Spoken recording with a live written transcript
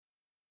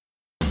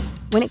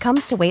When it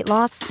comes to weight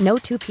loss, no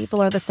two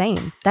people are the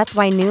same. That's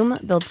why Noom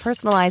builds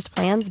personalized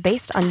plans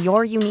based on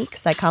your unique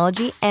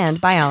psychology and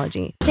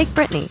biology. Take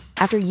Brittany.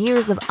 After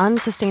years of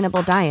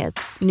unsustainable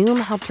diets, Noom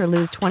helped her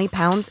lose 20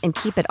 pounds and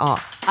keep it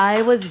off.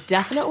 I was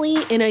definitely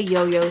in a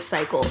yo-yo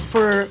cycle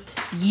for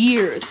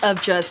years of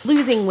just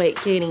losing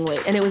weight, gaining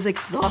weight, and it was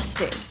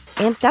exhausting.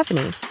 And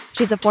Stephanie.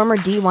 She's a former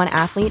D1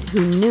 athlete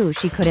who knew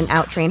she couldn't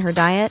outtrain her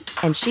diet,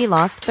 and she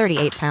lost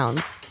 38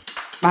 pounds.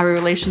 My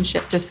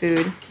relationship to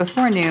food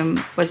before Noom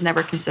was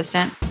never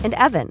consistent. And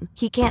Evan,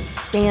 he can't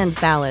stand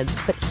salads,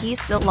 but he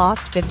still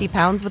lost 50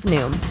 pounds with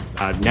Noom.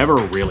 I never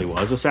really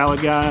was a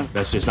salad guy.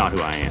 That's just not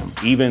who I am.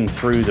 Even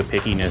through the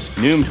pickiness,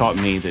 Noom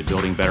taught me that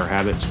building better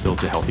habits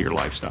builds a healthier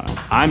lifestyle.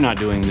 I'm not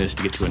doing this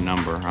to get to a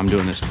number. I'm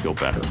doing this to feel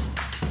better.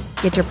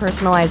 Get your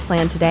personalized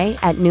plan today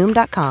at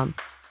Noom.com.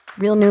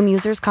 Real Noom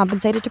users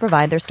compensated to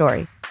provide their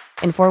story.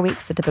 In 4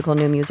 weeks, the typical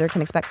Noom user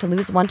can expect to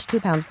lose 1 to 2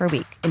 pounds per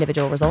week.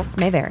 Individual results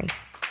may vary.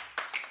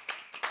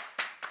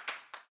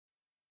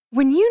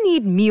 When you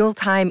need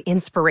mealtime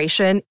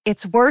inspiration,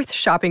 it's worth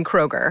shopping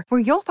Kroger, where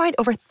you'll find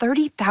over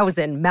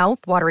 30,000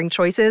 mouth-watering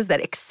choices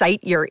that excite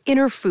your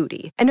inner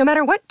foodie. And no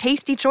matter what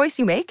tasty choice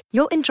you make,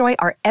 you'll enjoy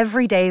our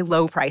everyday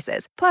low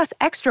prices, plus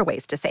extra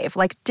ways to save,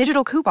 like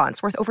digital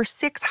coupons worth over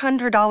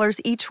 $600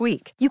 each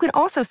week. You can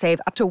also save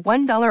up to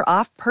 $1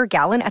 off per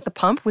gallon at the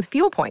pump with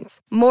fuel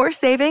points. More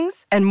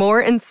savings and more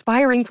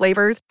inspiring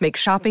flavors make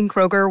shopping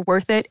Kroger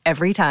worth it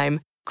every time.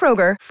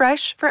 Kroger,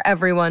 fresh for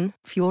everyone.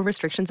 Fuel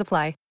restrictions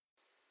apply.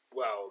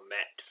 Well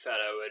met,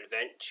 fellow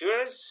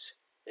adventurers.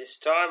 This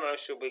time I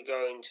shall be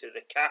going to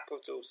the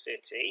capital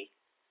city,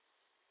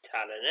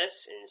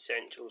 Talanus, in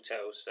central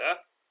Tulsa,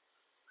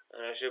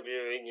 and I shall be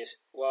doing a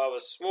rather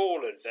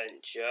small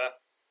adventure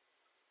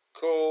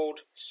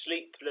called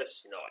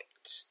Sleepless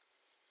Night.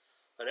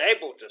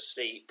 Unable to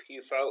sleep,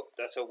 you felt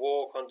that a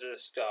walk under the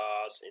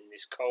stars in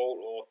this cold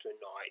autumn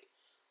night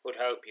would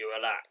help you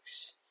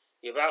relax.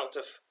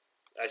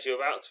 As you're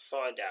about to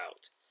find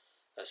out,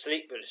 a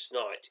sleepless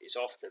night is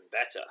often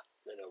better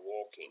than a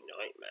walking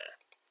nightmare.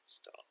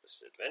 Start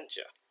this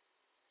adventure.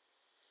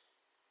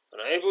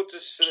 Unable to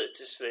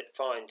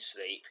find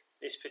sleep,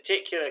 this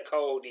particular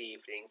cold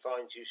evening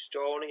finds you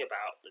strolling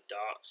about the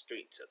dark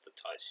streets of the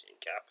Tysian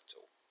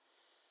capital.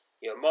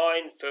 Your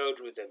mind filled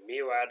with a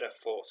myriad of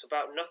thoughts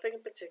about nothing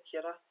in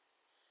particular.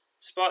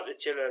 Despite the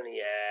chill in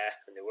the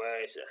air and the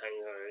worries that hang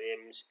on your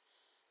limbs,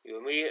 you are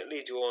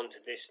immediately drawn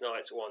to this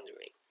night's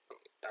wandering,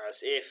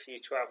 as if you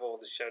travel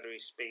the shadowy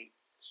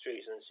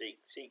streets on a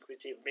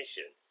secretive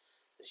mission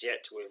has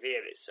yet to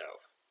reveal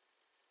itself.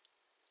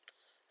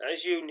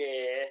 As you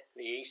near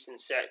the eastern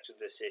sector of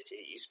the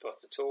city, you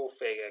spot a tall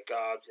figure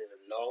garbed in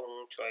a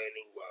long,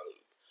 trailing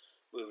robe,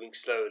 moving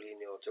slowly in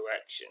your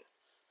direction.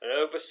 An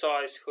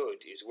oversized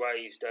hood is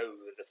raised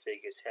over the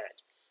figure's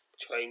head,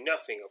 betraying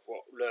nothing of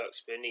what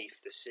lurks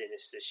beneath the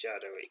sinister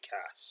shadow it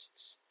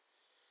casts.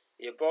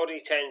 Your body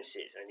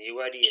tenses, and you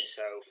ready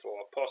yourself for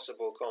a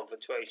possible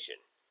confrontation,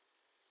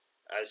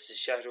 as the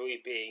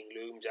shadowy being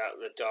looms out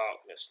of the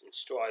darkness and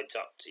strides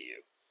up to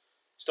you,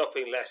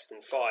 stopping less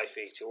than 5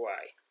 feet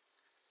away.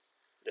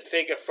 The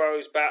figure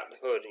throws back the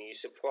hood, and you're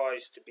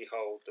surprised to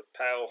behold the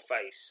pale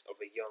face of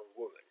a young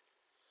woman.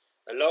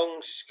 A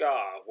long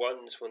scar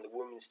runs from the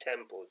woman's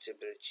temple to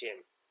the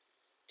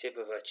tip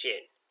of her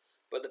chin,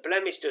 but the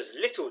blemish does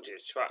little to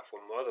detract from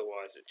her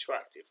otherwise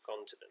attractive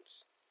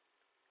countenance.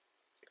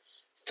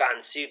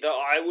 "Fancy that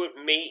I would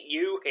meet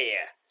you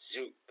here,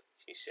 Zoop,"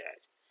 she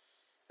said,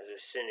 as a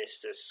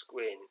sinister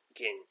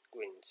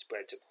grin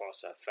spreads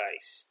across her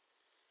face.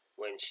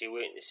 When she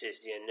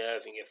witnesses the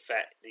unnerving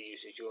effect the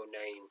use of your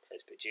name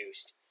has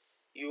produced,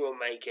 "You will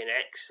make an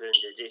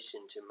excellent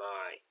addition to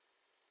my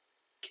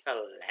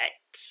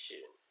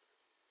collection."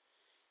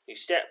 You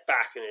step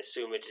back and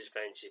assume a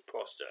defensive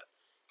posture,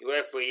 your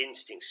every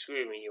instinct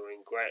screaming you are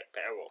in great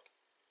peril.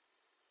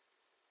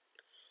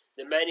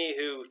 "The many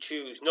who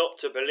choose not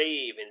to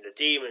believe in the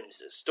demons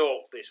that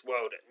stalk this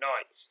world at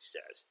night," she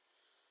says,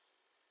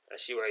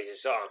 as she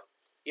raises her arm.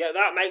 "Yet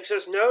that makes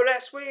us no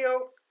less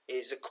real. It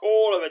is the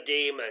call of a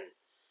demon,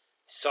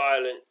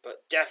 silent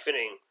but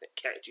deafening, that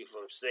kept you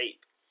from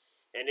sleep.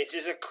 And it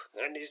is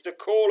the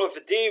call of a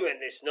demon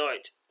this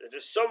night that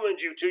has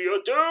summoned you to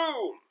your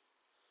doom."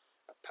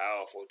 A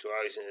powerful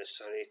drowsiness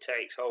suddenly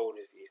takes hold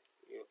of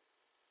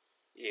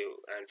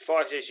you, and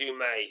fight as you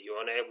may, you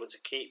are unable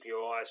to keep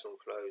your eyes from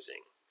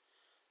closing.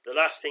 The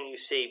last thing you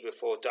see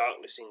before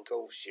darkness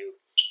engulfs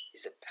you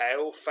is the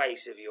pale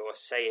face of your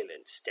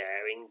assailant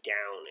staring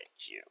down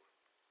at you.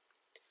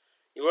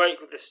 You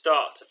wake with a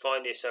start to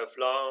find yourself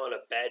lying on a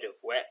bed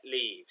of wet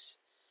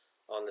leaves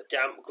on the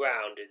damp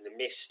ground in the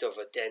midst of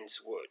a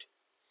dense wood.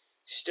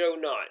 Still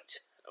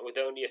night, and with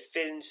only a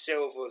thin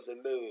silver of the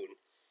moon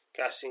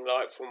casting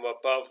light from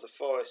above the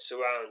forest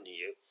surrounding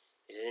you,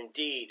 is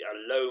indeed a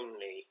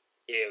lonely,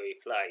 eerie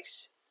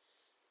place.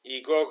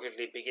 You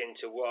groggily begin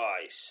to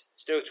rise,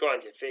 still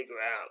trying to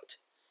figure out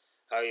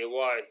how you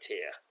arrived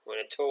here, when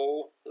a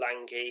tall,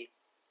 lanky,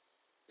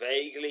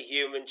 vaguely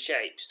human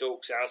shape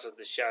stalks out of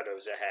the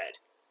shadows ahead.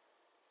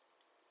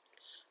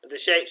 As the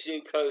shape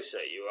zoomed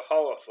closer, you were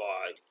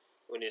horrified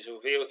when it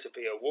was revealed to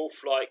be a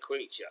wolf-like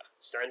creature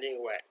standing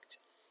erect,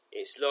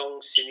 its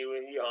long,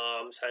 sinewy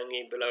arms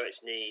hanging below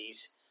its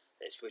knees,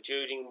 and its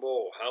protruding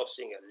maw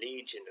housing a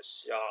legion of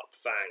sharp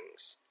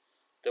fangs.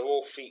 The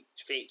wolf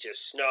feature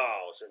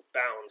snarls and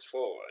bounds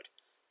forward,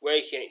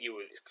 raking at you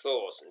with its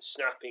claws and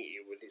snapping at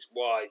you with its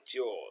wide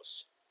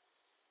jaws.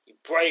 You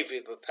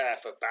bravely prepare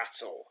for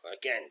battle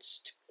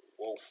against the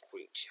wolf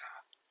creature.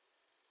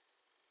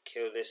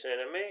 Kill this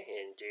enemy?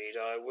 Indeed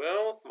I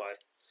will.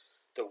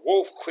 The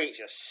wolf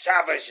creature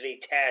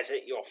savagely tears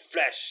at your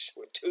flesh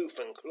with tooth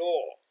and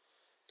claw.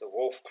 The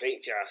wolf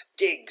creature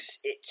digs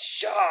its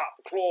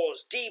sharp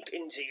claws deep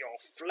into your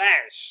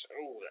flesh.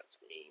 Oh, that's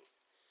mean.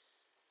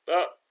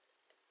 But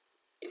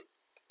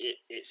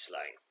it's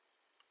slain.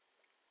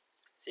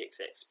 6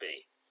 XP.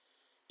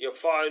 Your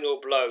final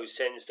blow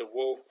sends the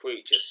wolf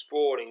creature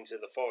sprawling to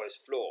the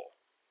forest floor.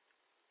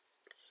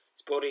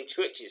 Its body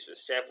twitches for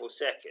several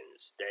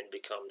seconds, then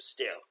becomes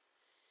still.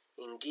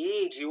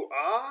 Indeed, you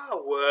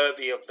are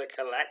worthy of the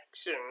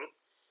collection,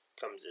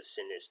 comes a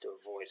sinister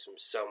voice from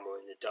somewhere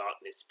in the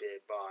darkness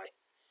nearby.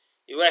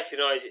 You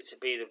recognise it to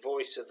be the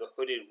voice of the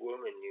hooded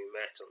woman you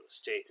met on the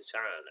street of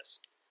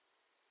Taranis,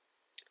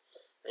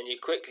 and you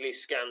quickly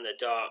scan the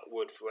dark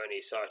wood for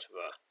any sight of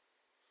her.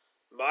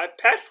 My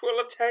pet will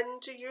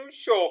attend to you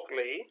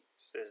shortly,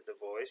 says the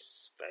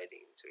voice,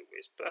 fading into a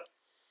whisper.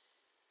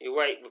 You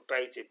wait with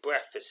bated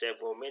breath for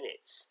several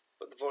minutes,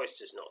 but the voice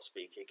does not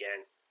speak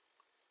again.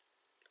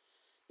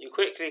 You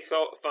quickly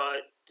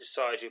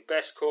decide your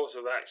best course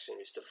of action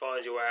is to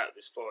find your way out of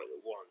this forest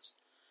at once.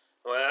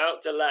 And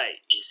without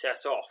delay, you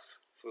set off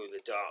through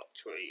the dark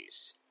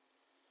trees.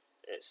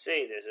 Let's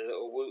see, there's a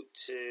little wood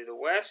to the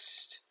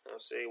west. I'll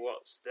see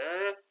what's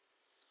there.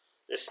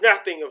 The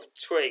snapping of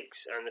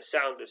twigs and the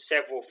sound of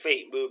several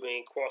feet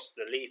moving across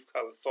the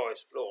leaf-covered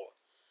forest floor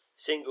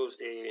signals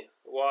the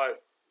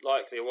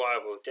likely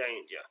arrival of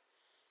danger.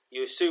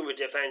 You assume a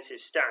defensive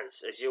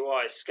stance as your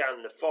eyes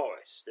scan the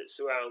forest that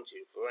surrounds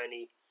you for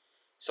any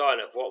sign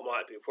of what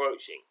might be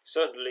approaching.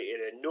 Suddenly,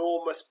 an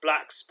enormous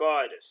black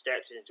spider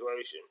steps into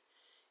ocean,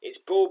 its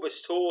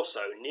bulbous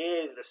torso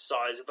nearly the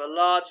size of a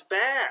large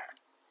bear.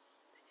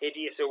 The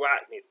hideous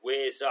arachnid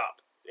rears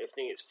up,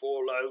 lifting its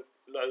four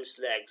loose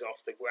legs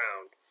off the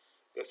ground,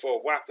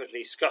 before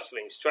rapidly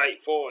scuttling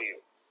straight for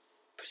you.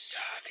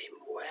 Preserve him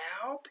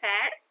well,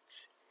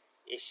 pet,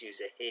 issues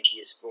a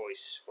hideous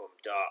voice from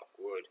dark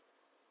wood.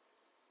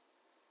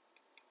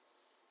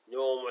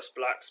 Enormous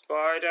black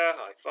spider,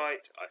 I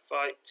fight.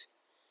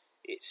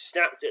 It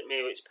snapped at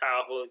me with its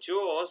powerful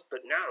jaws,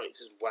 but now it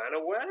has ran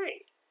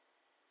away.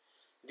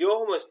 The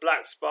enormous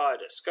black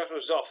spider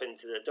scuttles off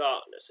into the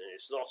darkness and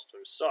is lost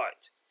from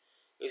sight.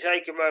 You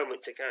take a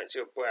moment to catch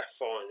your breath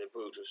following the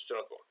brutal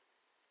struggle,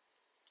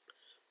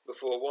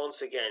 before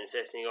once again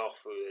setting off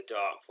through the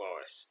dark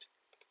forest.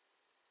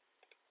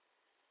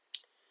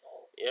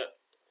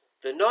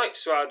 The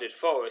night-shrouded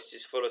forest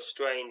is full of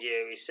strange,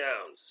 eerie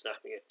sounds.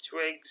 Snapping of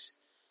twigs,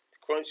 the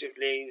crunch of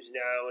leaves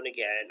now and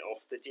again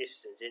off the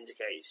distance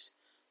indicates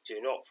do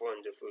not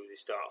wander through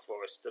this dark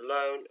forest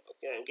alone.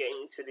 Okay, I'm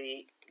getting to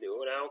the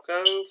little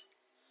alcove.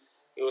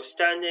 You are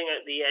standing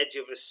at the edge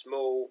of a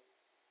small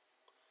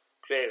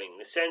clearing.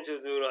 The centre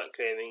of the moonlight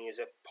clearing is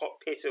a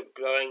pit of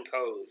glowing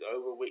coals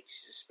over which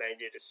is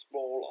suspended a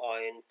small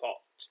iron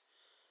pot.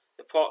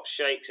 The pot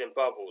shakes and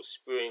bubbles,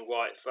 spewing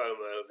white foam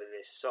over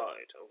this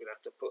side. I'm going to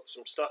have to put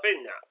some stuff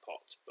in that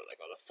pot, but I've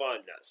got to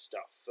find that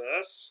stuff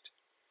first.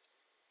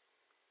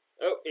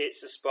 Oh,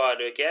 it's the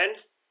spider again.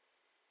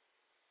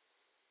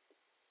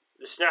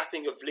 The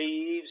snapping of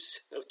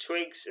leaves, of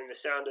twigs, and the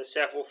sound of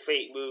several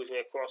feet moving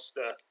across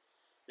the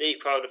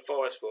leaf-covered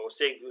forest wall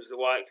signals the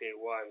likely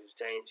arrival of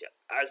danger.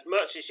 As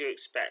much as you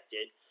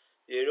expected,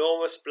 the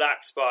enormous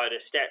black spider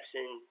steps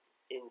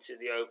into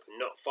the open,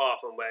 not far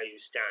from where you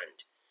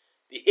stand.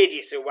 The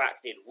hideous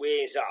arachnid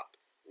rears up,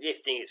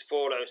 lifting its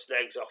foremost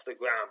legs off the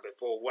ground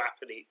before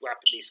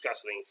rapidly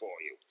scuttling for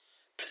you.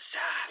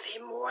 Preserve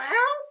him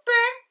well,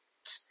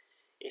 pet,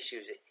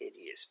 issues a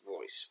hideous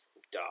voice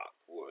from dark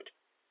wood.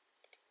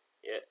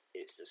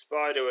 It's the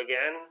spider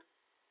again,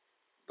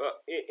 but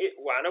it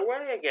ran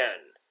away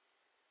again.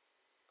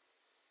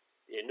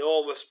 The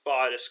enormous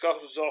spider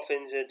scuttles off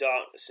into the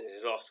darkness and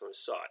is lost from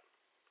sight.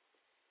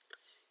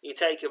 You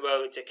take a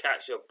moment to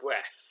catch your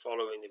breath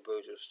following the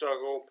brutal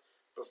struggle,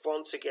 but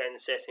once again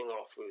setting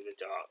off through the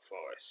dark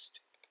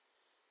forest.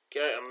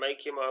 Okay, I'm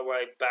making my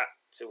way back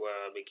to where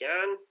I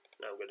began.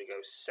 Now I'm going to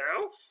go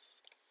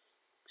south.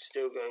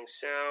 Still going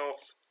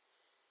south.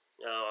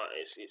 Now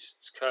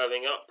it's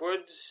curving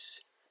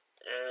upwards.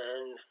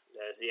 And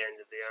there's the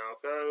end of the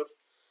alcove.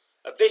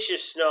 A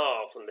vicious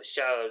snarl from the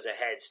shadows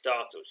ahead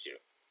startles you,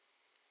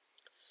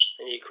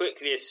 and you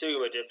quickly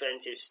assume a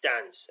defensive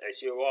stance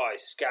as your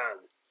eyes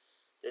scan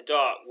the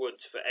dark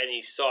woods for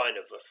any sign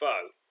of a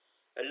foe.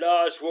 A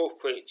large wolf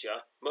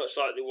creature, much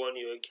like the one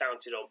you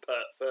encountered on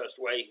first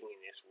waking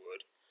in this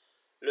wood,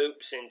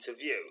 loops into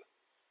view.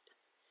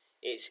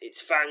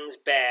 Its fangs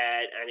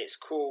bared and its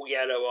cruel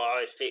yellow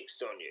eyes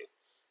fixed on you.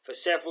 For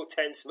several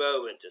tense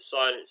moments, a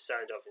silent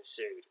standoff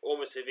ensued,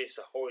 almost as if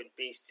the horrid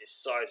beast is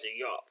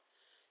sizing up.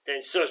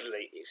 Then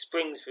suddenly, it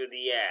springs through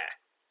the air,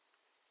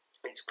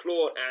 its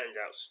clawed hand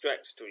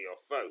outstretched to your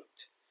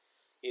throat.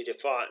 You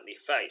defiantly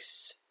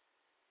face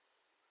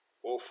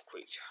wolf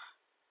creature.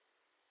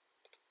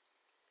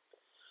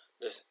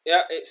 It's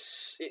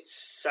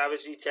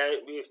savagely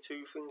tearing me with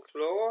tooth and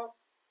claw,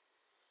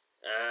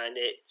 and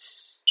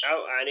its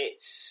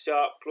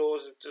sharp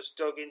claws have just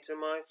dug into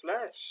my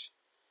flesh.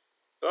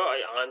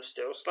 But I'm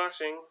still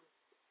slashing,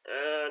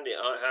 and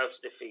I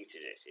have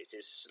defeated it. It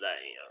is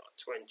slain.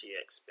 20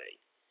 XP.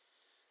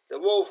 The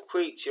wolf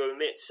creature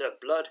emits a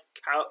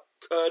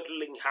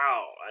blood-curdling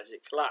howl as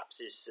it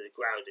collapses to the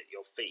ground at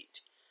your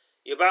feet.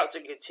 You're about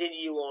to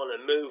continue on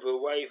and move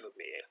away from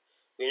here.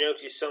 You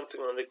notice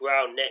something on the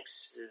ground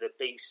next to the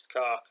beast's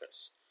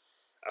carcass.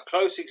 A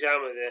close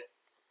examination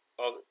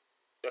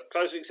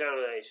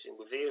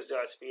reveals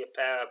there to be a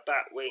pair of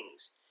bat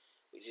wings,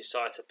 which you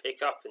decide to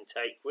pick up and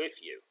take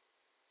with you.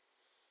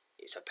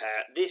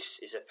 This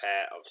is a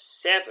pair of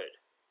severed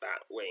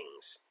bat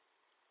wings.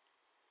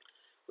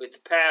 With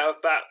the pair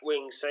of bat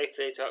wings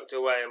safely tucked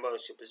away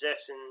amongst your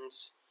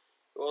possessions,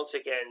 you once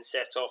again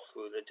set off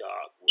through the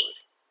dark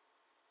wood.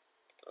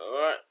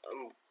 Alright,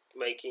 I'm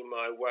making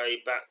my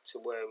way back to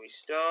where we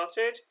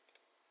started.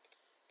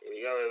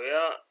 Here we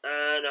are,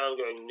 and I'm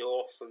going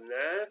north from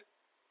there.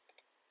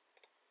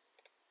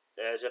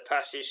 There's a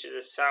passage to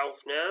the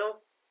south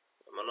now.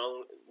 I'm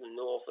along the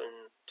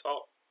northern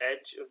top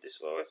edge of this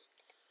forest.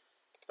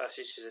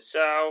 Passage to the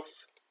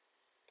south,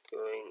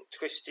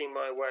 twisting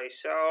my way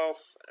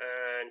south,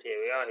 and here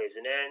we are, here's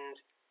an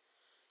end.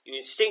 You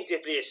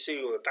instinctively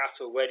assume a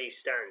battle ready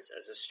stands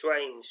as a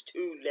strange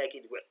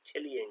two-legged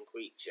reptilian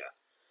creature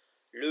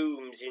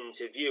looms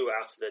into view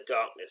out of the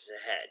darkness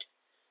ahead.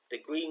 The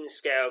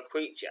green-scaled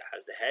creature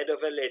has the head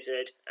of a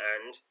lizard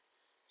and,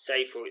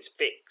 save for its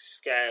thick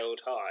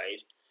scaled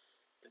hide,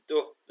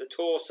 the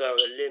torso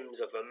and limbs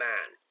of a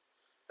man.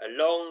 A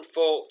long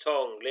forked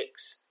tongue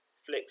flicks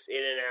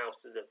in and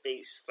out of the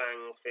beast's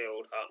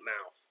fang-filled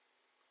mouth.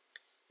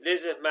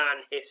 Lizard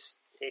man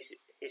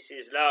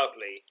hisses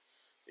loudly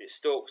as it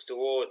stalks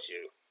towards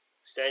you,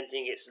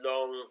 extending its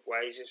long,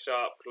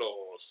 razor-sharp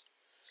claws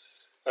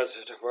as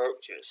it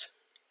approaches.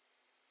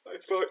 I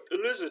fight the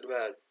lizard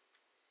man.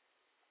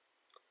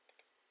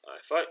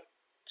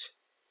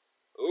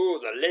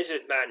 The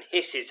lizard man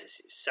hisses as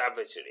it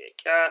savagely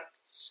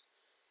attacks.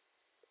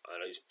 I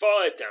lose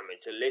 5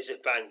 damage. The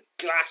lizard man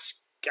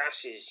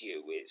gashes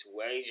you with its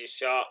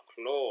razor-sharp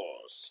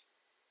claws.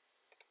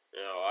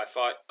 No, I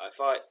fight.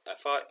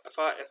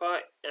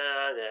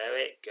 There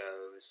it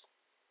goes.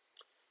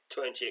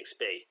 20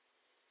 XP.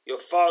 Your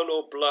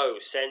final blow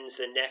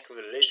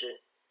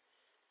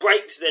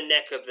breaks the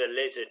neck of the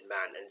lizard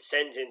man and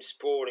sends him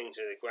sprawling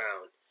to the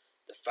ground.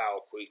 The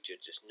foul creature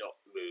does not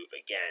move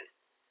again.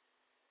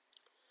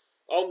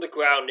 On the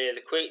ground near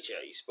the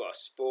creature, you spot a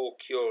small,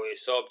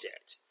 curious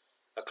object.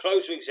 A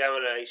closer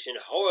examination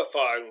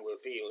horrifying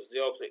reveals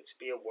the object to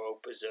be a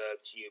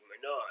well-preserved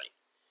human eye.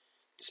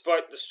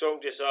 Despite the strong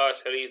desire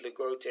to leave the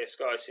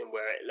grotesque item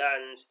where it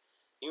lands,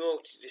 you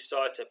want to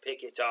decide to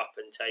pick it up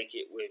and take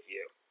it with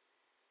you.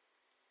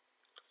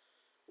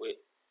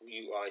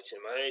 You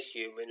item a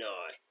human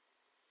eye.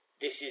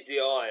 This is the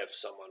eye of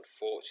some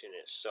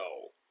unfortunate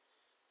soul.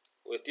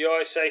 With the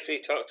eye safely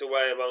tucked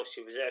away amongst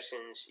your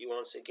possessions, you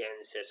once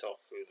again set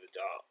off through the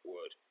dark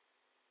wood.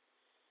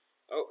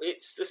 Oh,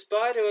 it's the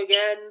spider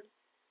again.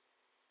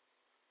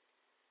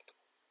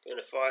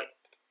 Gonna fight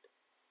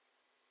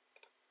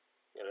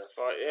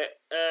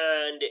it,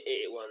 and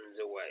it runs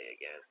away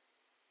again.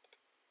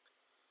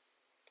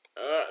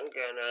 I'm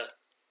gonna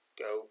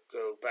go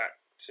back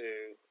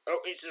to...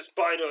 Oh, it's the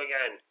spider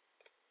again.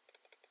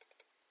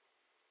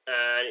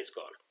 And it's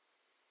gone.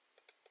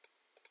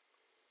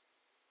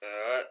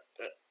 Alright,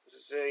 let's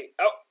see.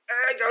 Oh,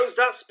 there goes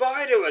that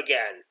spider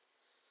again.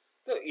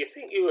 Look, you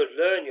think you would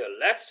learn your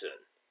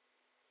lesson.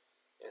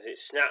 As it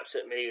snaps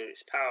at me with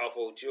its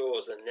powerful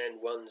jaws and then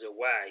runs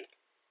away.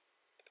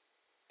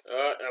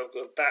 Alright, I'll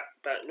go back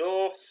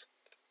north.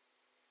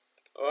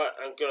 Alright,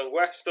 I'm going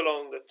west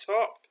along the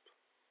top.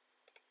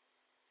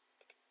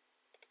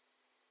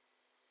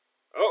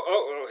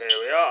 Oh, here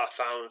we are. I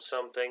found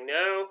something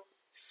now.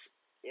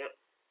 Yep.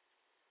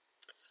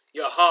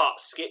 Your heart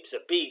skips a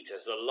beat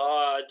as a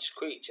large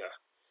creature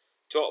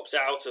drops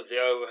out of the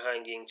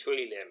overhanging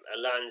tree limb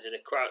and lands in a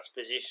crouched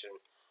position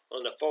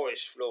on the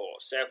forest floor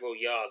several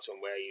yards from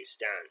where you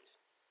stand.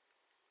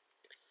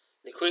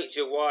 The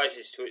creature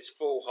rises to its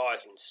full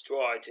height and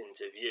strides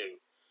into view,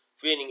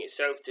 feeling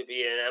itself to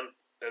be an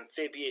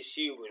amphibious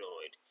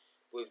humanoid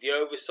with the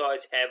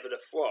oversized head of a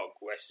frog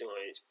resting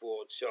on its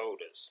broad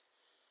shoulders.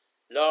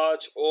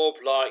 Large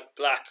orb-like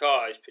black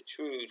eyes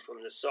protrude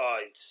from the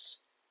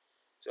sides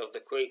of the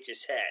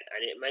creature's head,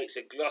 and it makes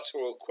a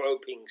guttural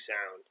croaking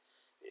sound.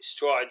 It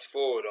strides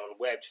forward on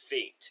webbed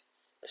feet,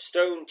 a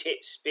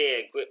stone-tipped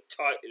spear gripped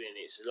tightly in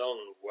its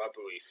long,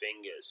 rubbery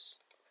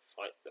fingers.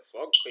 Fight the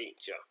frog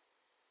creature.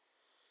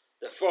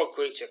 The frog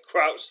creature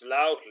crouches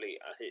loudly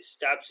as it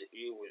stabs at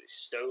you with its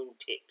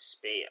stone-tipped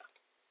spear.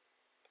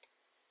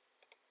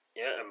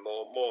 Yeah, and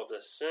more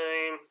the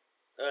same.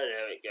 And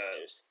there it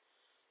goes.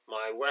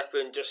 My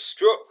weapon just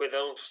struck with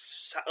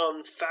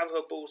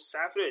unfathomable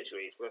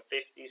savagery for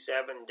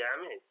 57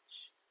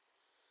 damage.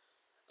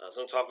 That's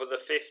on top of the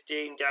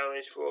 15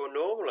 damage for a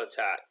normal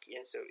attack.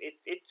 Yeah, so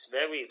it's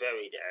very,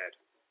 very dead.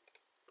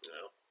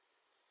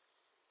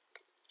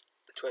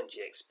 20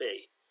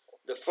 XP.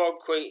 The frog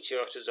creature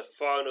utters a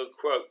final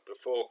croak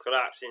before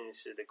collapsing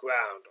to the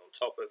ground on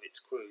top of its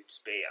crude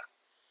spear.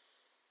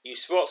 You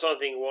spot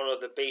something in one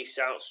of the beast's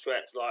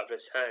outstretched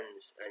lifeless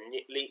hands and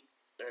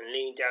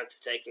lean down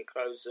to take a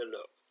closer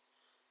look.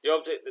 The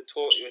object that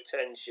caught your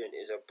attention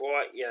is a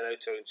bright yellow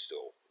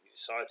toadstool. You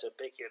decide to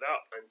pick it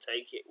up and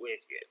take it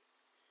with you.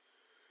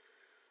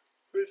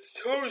 With the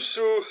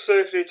toadstool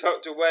safely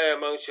tucked away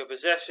amongst your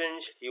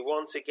possessions, you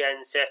once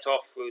again set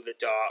off through the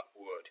dark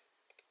wood.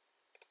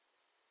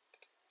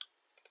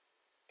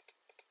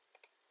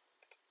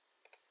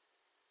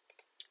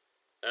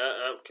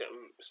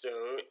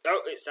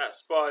 It's that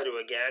spider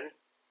again.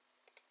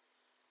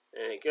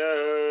 There it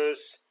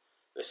goes.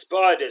 The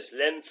spider's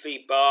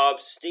lengthy barbed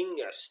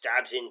stinger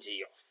stabs into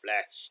your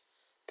flesh.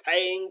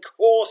 Pain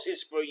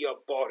courses through your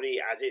body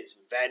as its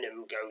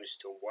venom goes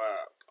to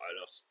work. I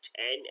lost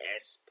 10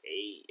 SP,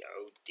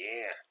 oh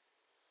dear.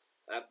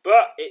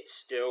 But it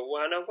still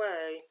ran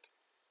away.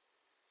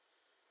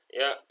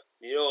 Yep,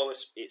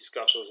 it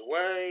scuttles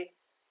away.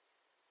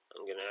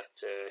 I'm going to have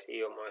to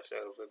heal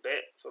myself a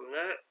bit from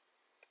that.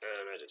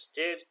 And I just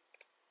did.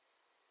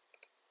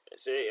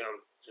 Let's see,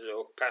 this is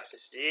all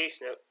passage to the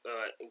east. Now,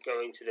 alright,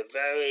 going to the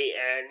very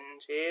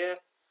end here.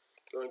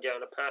 Going down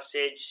the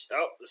passage.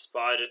 Oh, the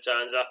spider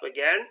turns up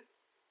again.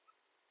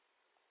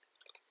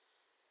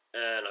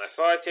 And I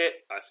fight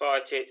it,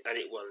 and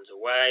it runs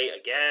away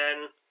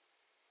again.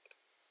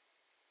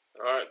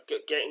 Alright,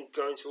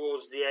 going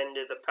towards the end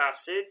of the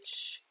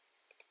passage.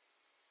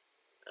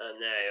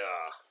 And there you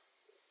are.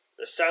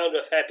 The sound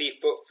of heavy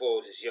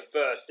footfalls is your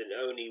first and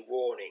only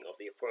warning of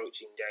the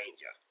approaching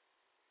danger.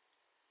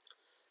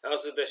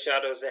 Out of the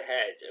shadows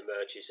ahead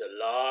emerges a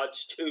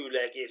large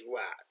two-legged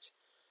rat.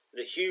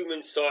 The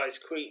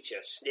human-sized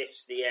creature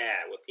sniffs the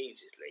air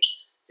repeatedly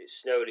as it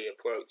slowly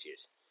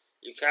approaches.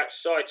 You catch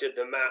sight of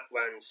the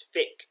rat's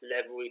thick,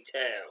 leathery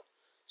tail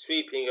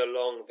sweeping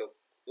along the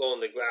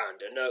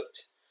ground, and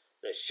note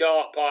that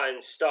sharp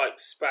iron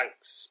spikes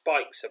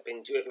have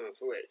been driven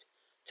through it,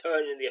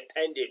 turning the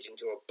appendage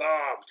into a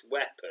barbed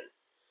weapon.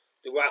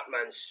 The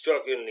ratman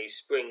strugglingly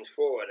springs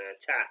forward and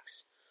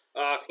attacks,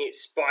 arcing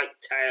its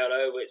spiked tail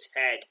over its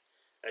head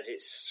as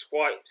it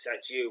swipes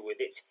at you with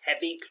its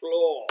heavy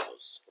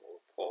claws.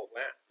 Oh, poor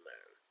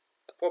ratman.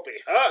 It probably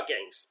hurt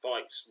getting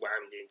spikes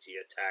rammed into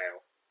your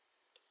tail.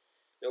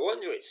 No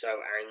wonder it's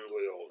so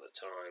angry all the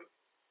time.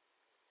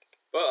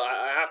 But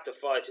I have to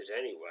fight it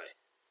anyway.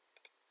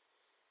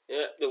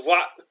 Yeah, the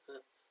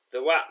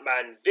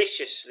ratman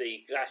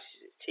viciously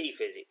glashes its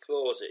teeth as it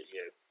claws at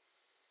you.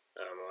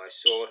 And my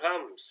sword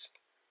hums.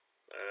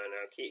 And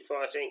I keep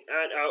fighting,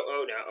 and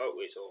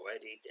it's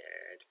already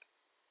dead.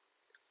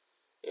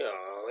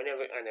 I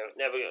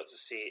never got to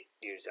see it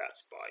use that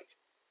spike.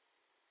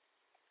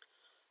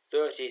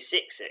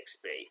 36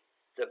 XP.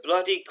 The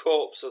bloody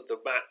corpse of the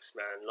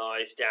Maxman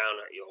lies down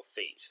at your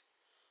feet.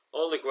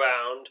 On the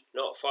ground,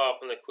 not far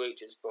from the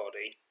creature's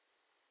body,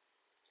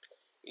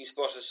 you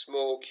spot a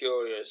small,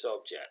 curious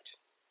object.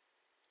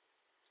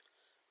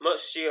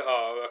 Much to your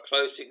horror, a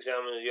close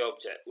examination of the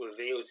object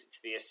reveals it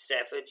to be a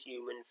severed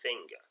human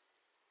finger.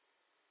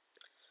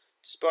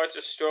 Despite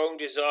a strong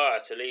desire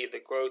to leave the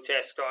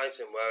grotesque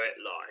item where it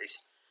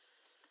lies,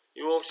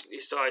 you also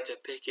decide to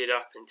pick it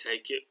up and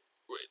take it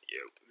with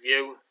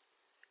you.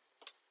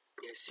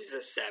 This is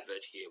a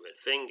severed human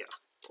finger.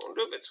 I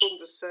wonder if it's from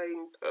the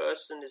same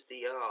person as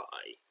the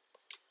eye.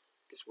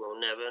 Because we'll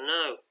never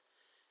know.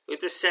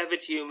 With the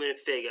severed human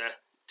figure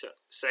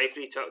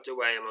safely tucked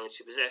away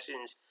amongst your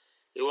possessions,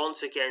 you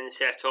once again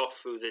set off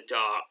through the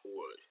dark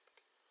wood.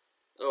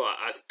 Alright,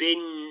 I've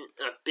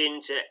been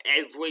to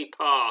every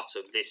part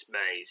of this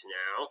maze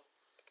now,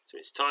 so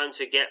it's time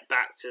to get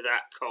back to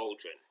that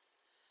cauldron.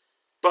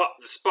 But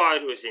the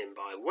spider is in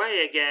my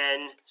way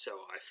again,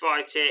 so I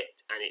fight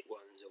it, and it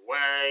runs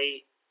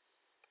away.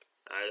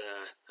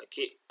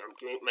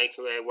 I'm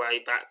making my way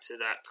back to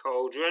that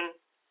cauldron.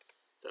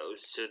 That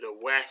was to the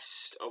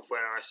west of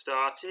where I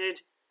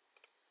started.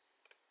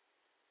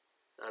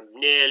 I'm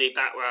nearly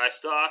back where I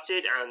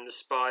started, and the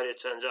spider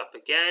turns up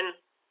again.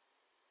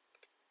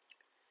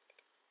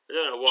 I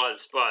don't know why the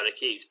spider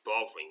keeps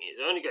bothering it.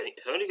 It's only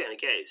going to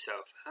get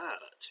itself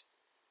hurt.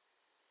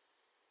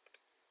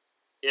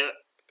 Yeah,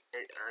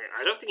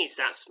 I don't think it's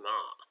that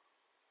smart.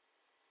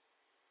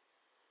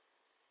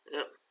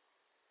 Yep.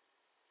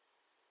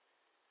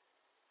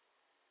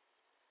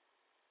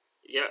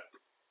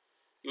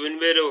 You're in the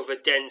middle of a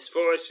dense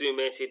forest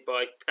illuminated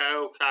by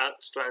pale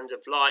strands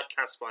of light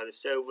cast by the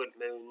silvered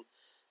moon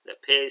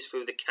that peers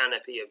through the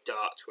canopy of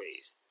dark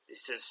trees.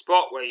 This is a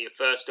spot where you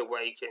first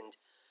awakened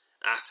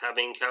after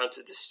having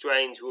encountered the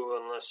strange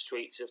woman on the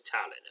streets of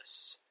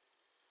Talinus.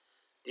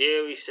 The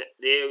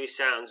eerie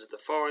sounds of the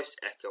forest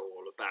echo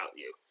all about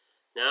you.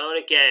 Now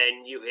and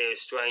again you hear a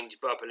strange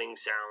bubbling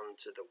sound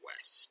to the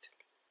west.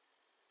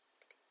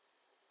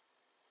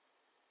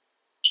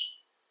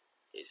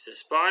 It's the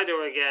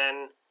spider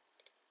again,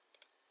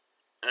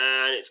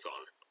 and it's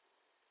gone.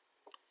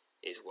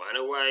 It's run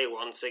away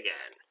once again.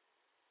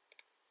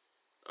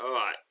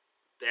 Alright,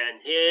 then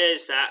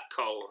here's that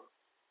coal.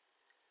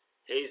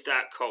 Here's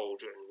that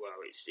cauldron. Well,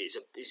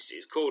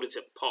 it's called as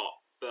a pot,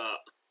 but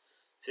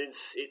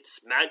since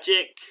it's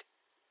magic,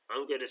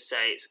 I'm gonna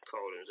say it's a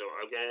cauldron. So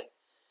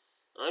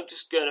I'm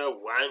just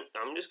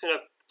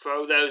gonna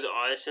throw those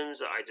items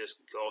that I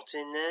just got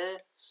in there.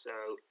 So,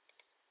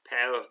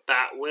 pair of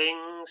bat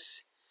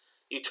wings.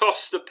 You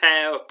toss the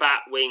pair of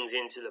bat wings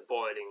into the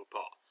boiling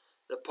pot.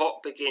 The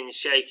pot begins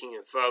shaking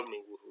and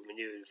foaming with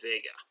renewed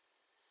vigour.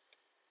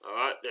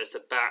 Alright, there's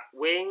the bat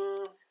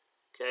wing.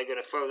 Okay, I'm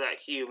going to throw that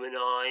human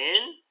eye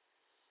in.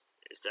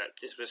 Is that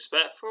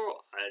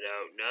disrespectful? I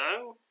don't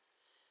know.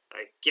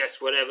 I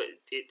guess whatever,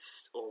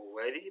 it's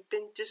already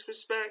been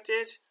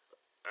disrespected.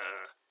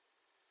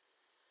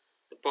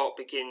 The pot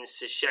begins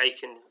to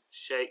shaking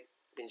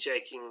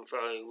and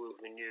foaming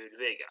with renewed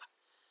vigour.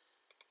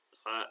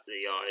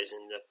 The eyes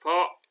in the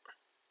pot.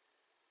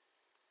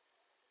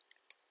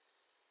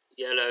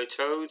 Yellow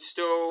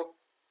toadstool.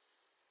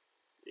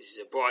 This is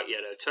a bright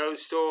yellow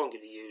toadstool. I'm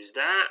going to use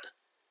that.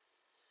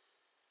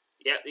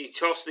 Yep, you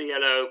toss the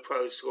yellow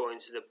toadstool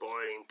into the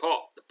boiling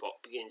pot. The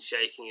pot begins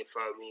shaking and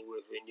foaming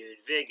with renewed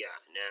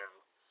vigour.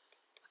 Now,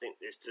 I think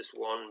there's just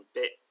one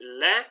bit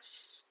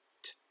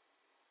left.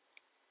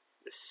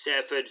 The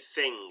severed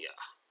finger.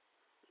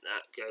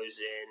 That goes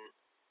in.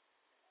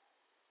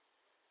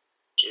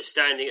 You're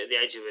standing at the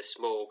edge of a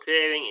small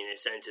clearing. In the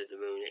centre of the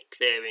moonlit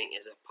clearing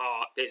is a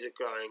piece of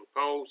glowing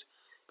poles,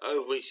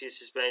 over which is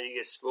suspended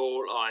a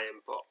small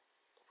iron pot.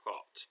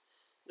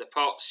 The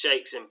pot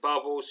shakes and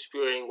bubbles,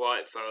 spewing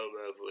white foam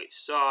over its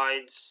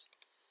sides.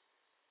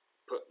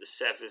 Put the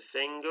severed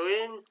finger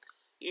in.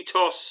 You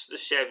toss the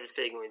severed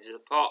finger into the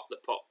pot. The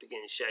pot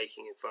begins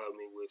shaking and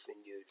foaming with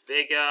renewed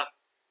vigour.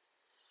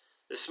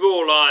 The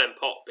small iron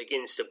pot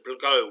begins to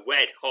glow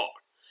red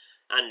hot,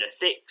 and the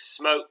thick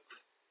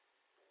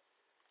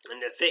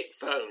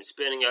foam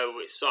spilling over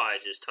its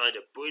sides has turned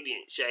a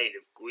brilliant shade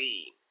of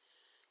green.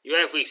 Your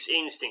every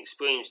instinct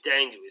screams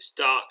dangerous.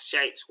 Dark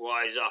shapes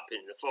rise up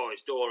in the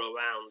forest all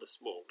around the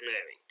small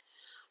clearing,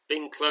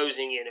 then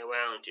closing in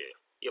around you.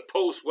 Your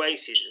pulse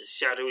races as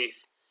shadowy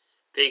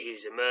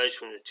figures emerge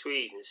from the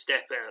trees and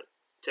step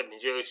into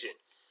the ocean.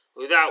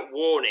 Without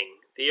warning,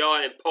 the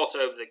iron pot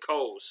over the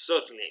coals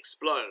suddenly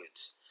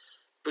explodes,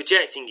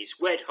 projecting its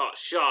red-hot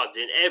shards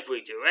in every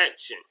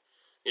direction.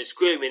 You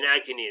scream in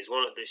agony as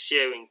one of the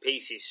shearing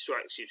pieces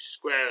strikes you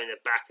square in the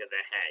back of the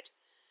head.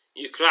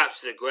 You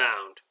collapse to the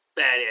ground,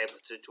 barely able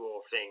to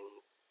draw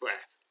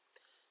breath.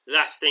 The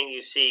last thing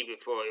you see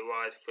before your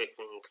eyes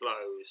flicker and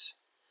close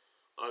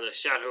are the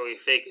shadowy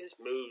figures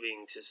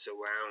moving to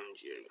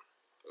surround you.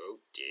 Oh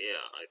dear,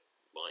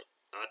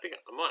 I think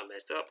I might have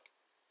messed up.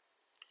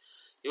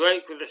 You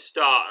wake with a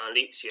start and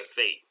leap to your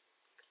feet,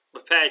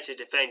 prepared to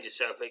defend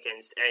yourself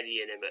against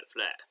any intimate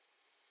threat.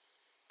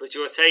 But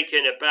you are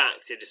taken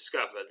aback to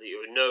discover that you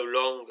are no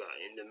longer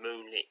in the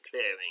moonlit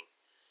clearing.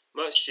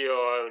 Much to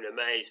your own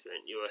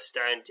amazement, you are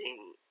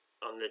standing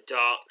on the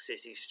dark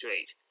city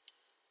street,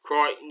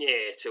 quite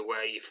near to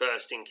where you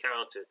first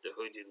encountered the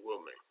hooded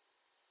woman.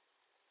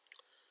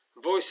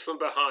 A voice from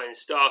behind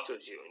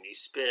startles you and you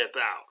spin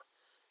about,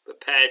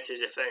 prepared to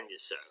defend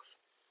yourself.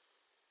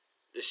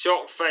 The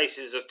shocked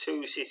faces of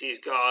two city's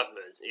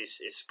guardsmen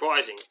is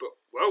surprising but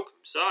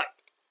welcome sight.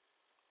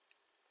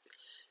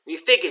 "We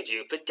figured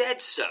you for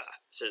dead, sir,"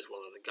 says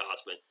one of the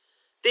guardsmen.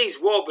 These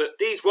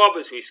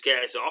robbers we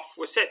scared off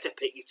were set to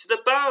pick you to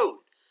the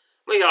bone.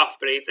 We half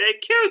believed they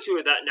had killed you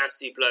with that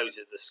nasty blow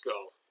to the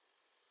skull."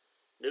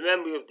 The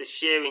memory of the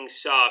shearing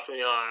shard from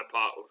the iron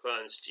part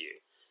returns to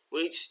you,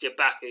 reaches the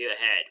back of your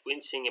head,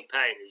 wincing in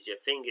pain as your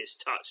fingers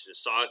touch the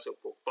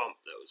sizable bump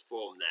that was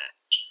formed there.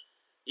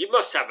 "You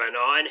must have an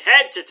iron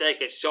head to take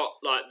a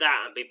shot like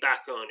that and be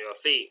back on your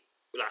feet,"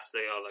 blasts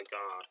the other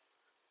guard.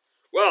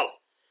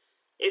 "Well,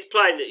 it's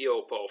plain that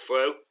you'll pull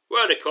through.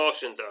 Word of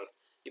caution, though.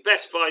 You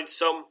best find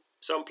some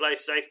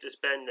place safe to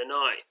spend the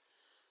night.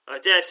 I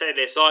dare say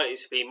there's likely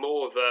to be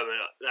more vermin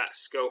like that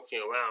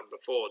skulking around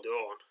before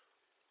dawn."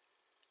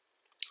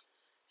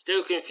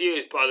 Still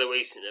confused by the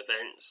recent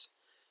events,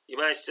 you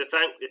manage to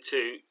thank the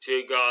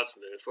two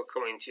guardsmen for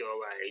coming to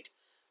your aid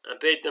and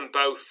bid them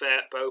both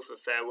a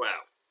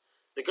farewell.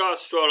 The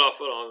guards stroll off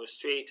along the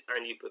street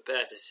and you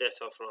prepare to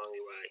set off along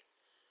your way.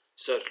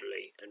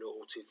 Suddenly, an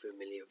all too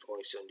familiar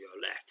voice on your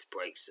left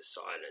breaks the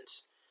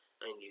silence,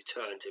 and you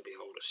turn to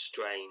behold a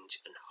strange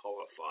and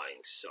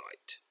horrifying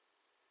sight.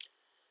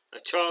 A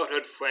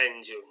childhood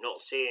friend you have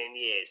not seen in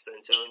years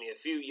stands only a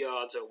few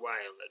yards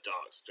away on the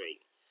dark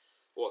street,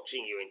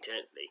 watching you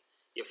intently.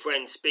 Your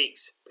friend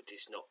speaks, but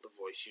it's not the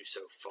voice you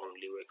so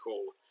fondly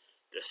recall.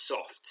 the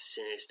soft,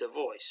 sinister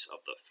voice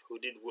of the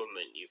hooded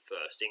woman you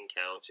first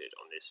encountered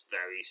on this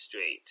very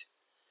street.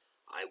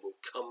 "I will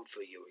come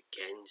for you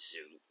again,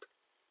 Zoop,"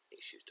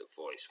 issues the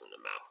voice from the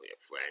mouth of your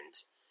friend.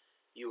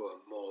 "You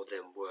are more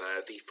than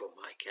worthy for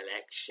my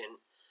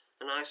collection,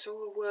 and I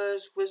so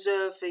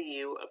reserve for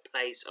you a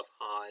place of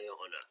high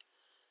honour.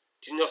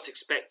 Do not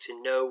expect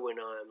to know when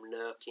I am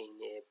lurking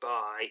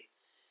nearby,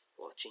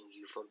 watching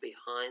you from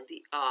behind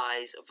the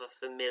eyes of a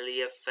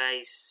familiar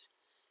face,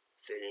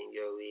 filling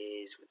your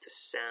ears with the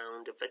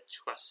sound of a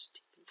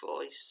trusted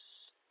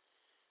voice.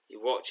 You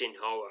watch in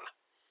horror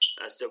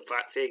as the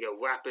figure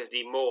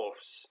rapidly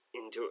morphs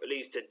into at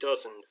least a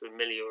dozen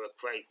familiar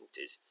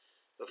acquaintances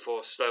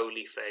before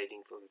slowly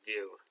fading from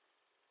view.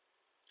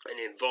 An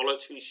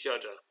involuntary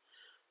shudder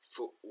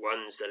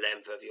runs the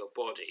length of your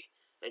body,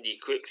 and you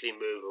quickly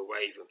move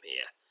away from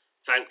here,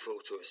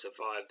 thankful to have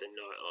survived the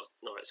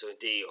night's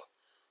ordeal,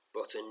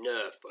 but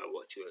unnerved by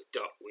what you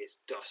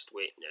just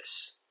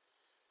witnessed.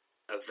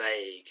 A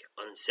vague,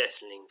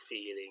 unsettling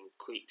feeling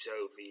creeps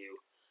over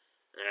you,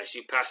 and as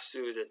you pass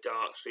through the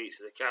dark streets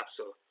of the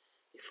capital,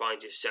 you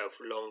find yourself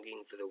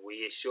longing for the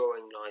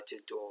reassuring light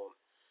of dawn,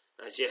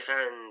 as your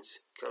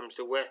hands comes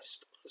to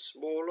rest on a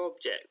small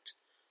object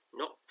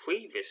not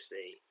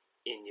previously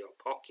in your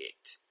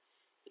pocket.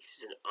 It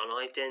is an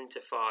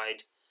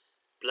unidentified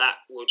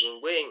black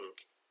wooden wing.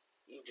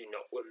 You do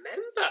not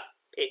remember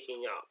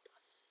picking up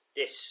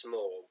this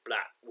small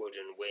black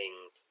wooden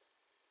wing.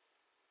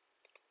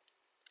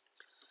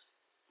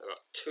 I've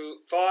got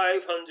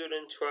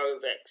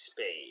 512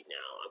 XP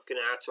now. I'm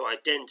going to have to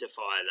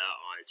identify that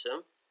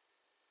item.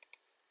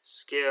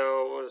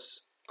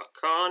 Skills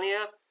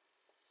Arcania.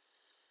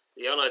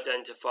 The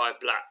unidentified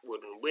black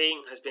wooden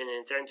wing has been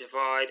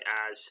identified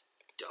as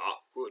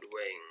Darkwood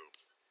Wing.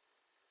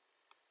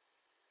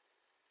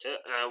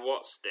 And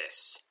what's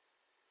this?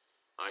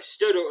 I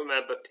still don't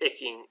remember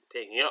picking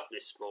up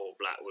this small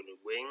black wooden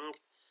wing,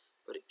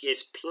 but it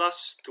gives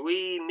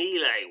 +3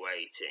 melee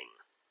weighting.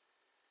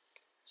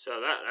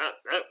 So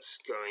that's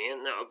going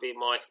in. That would be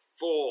my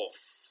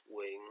 4th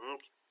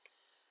wing,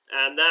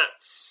 and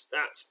that's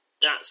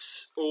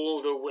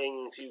all the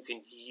wings you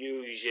can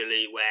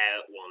usually wear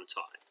at one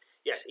time.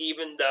 Yes,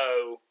 even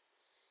though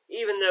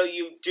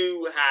you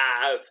do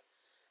have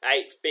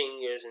 8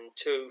 fingers and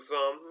 2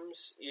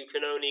 thumbs, you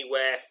can only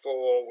wear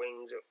 4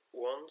 wings at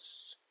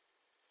once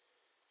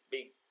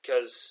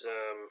because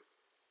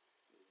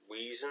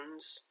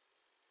reasons.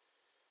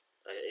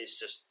 It's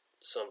just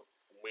some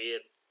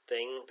weird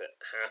thing that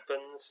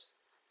happens.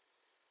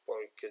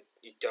 Probably because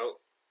you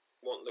don't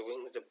want the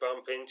wings to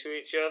bump into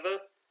each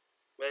other,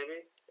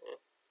 maybe. Yeah.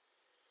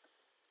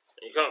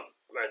 You can't.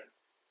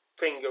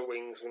 Finger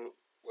wings wouldn't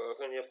work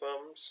on your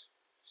thumbs,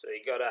 so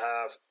you gotta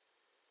have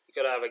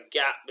a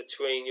gap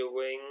between your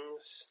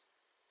wings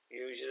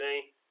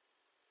usually,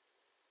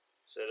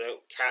 so they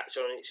don't catch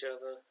on each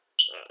other.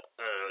 I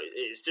don't know.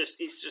 It's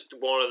just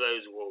one of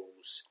those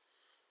rules.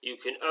 You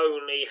can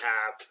only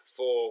have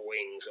 4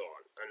 wings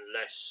on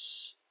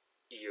unless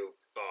you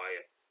buy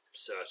a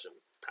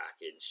certain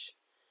package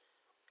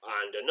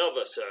and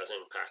another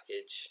certain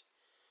package,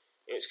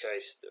 in which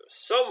case there are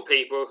some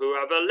people who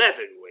have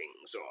 11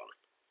 wings on,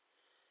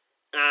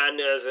 and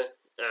there's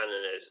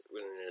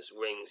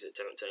wings that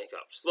don't take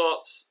up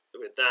slots.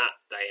 With that,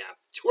 they have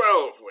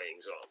 12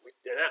 wings on,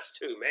 and that's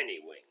too many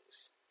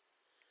wings.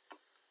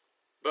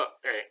 But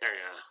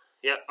anyhow,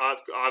 yeah,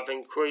 I've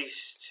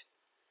increased.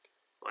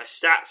 My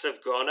stats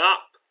have gone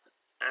up,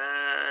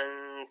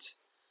 and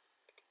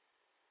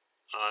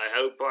I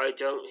hope I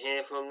don't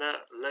hear from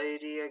that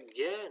lady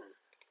again.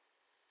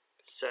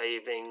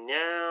 Saving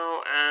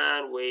now,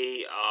 and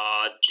we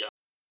are done.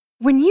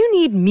 When you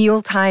need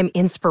mealtime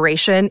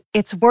inspiration,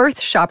 it's worth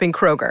shopping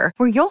Kroger,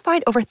 where you'll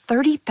find over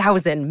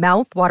 30,000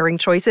 mouth-watering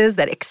choices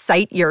that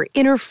excite your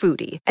inner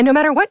foodie. And no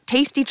matter what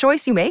tasty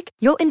choice you make,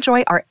 you'll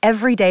enjoy our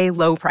everyday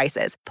low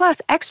prices, plus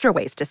extra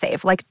ways to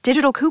save, like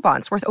digital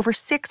coupons worth over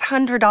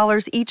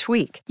 $600 each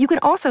week. You can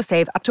also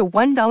save up to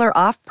 $1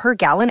 off per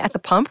gallon at the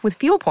pump with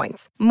fuel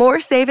points.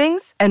 More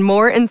savings and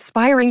more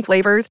inspiring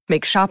flavors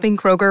make shopping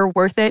Kroger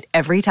worth it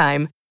every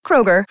time.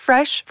 Kroger,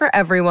 fresh for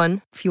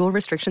everyone. Fuel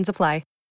restrictions apply.